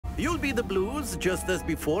you'll be the blues just as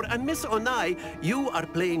before, and Miss Onai, you are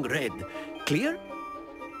playing red. Clear?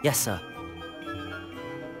 Yes, sir.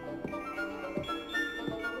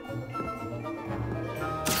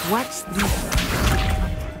 Watch this.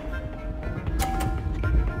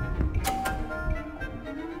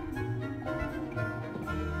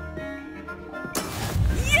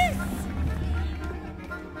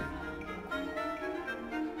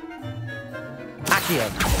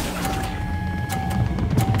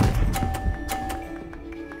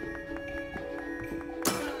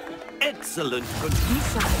 Excellent.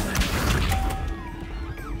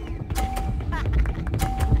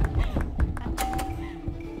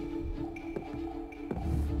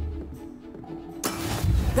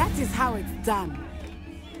 That is how it's done.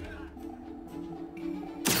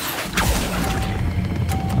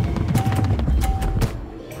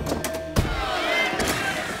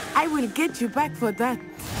 I will get you back for that.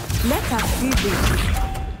 Let us see this.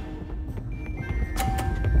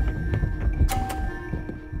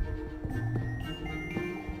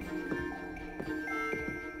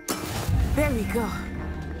 There we go.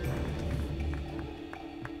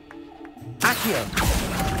 Accio.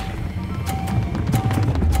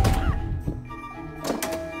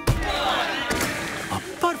 A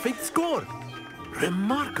perfect score.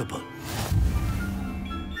 Remarkable.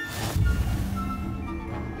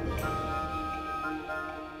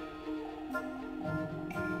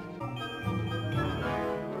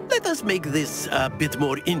 Let us make this a bit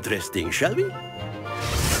more interesting, shall we?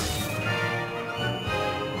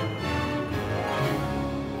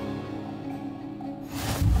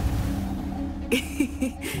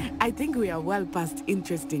 I think we are well past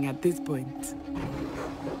interesting at this point.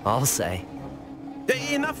 I'll say.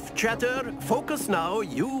 Enough chatter. Focus now.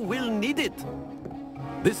 You will need it.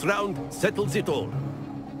 This round settles it all.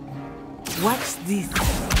 Watch this.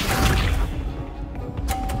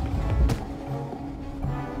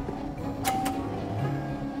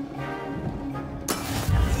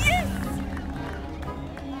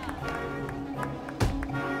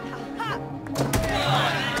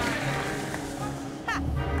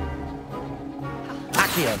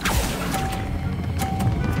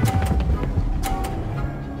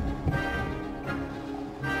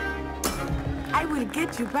 I will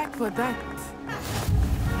get you back for that.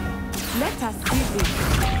 Let us see this.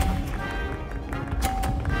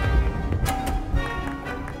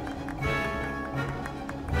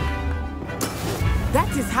 That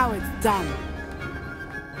is how it's done.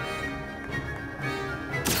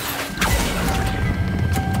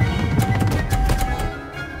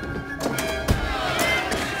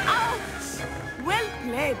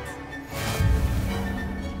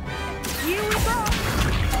 Here we go.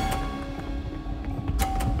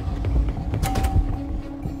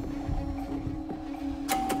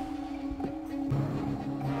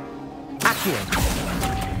 Accio.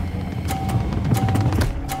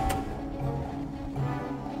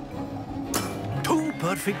 Two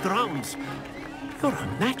perfect rounds. You're a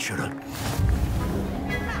natural.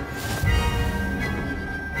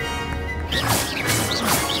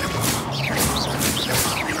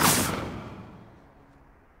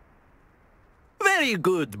 Very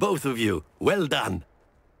good, both of you. Well done.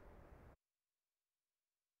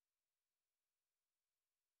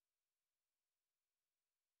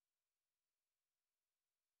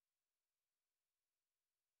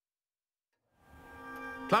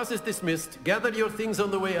 Class is dismissed. Gather your things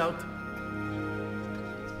on the way out.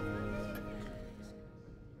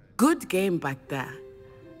 Good game back there.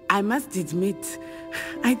 I must admit,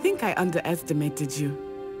 I think I underestimated you.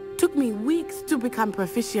 Took me weeks to become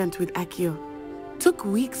proficient with Accio. Took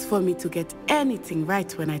weeks for me to get anything right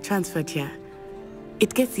when I transferred here.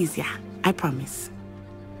 It gets easier, I promise.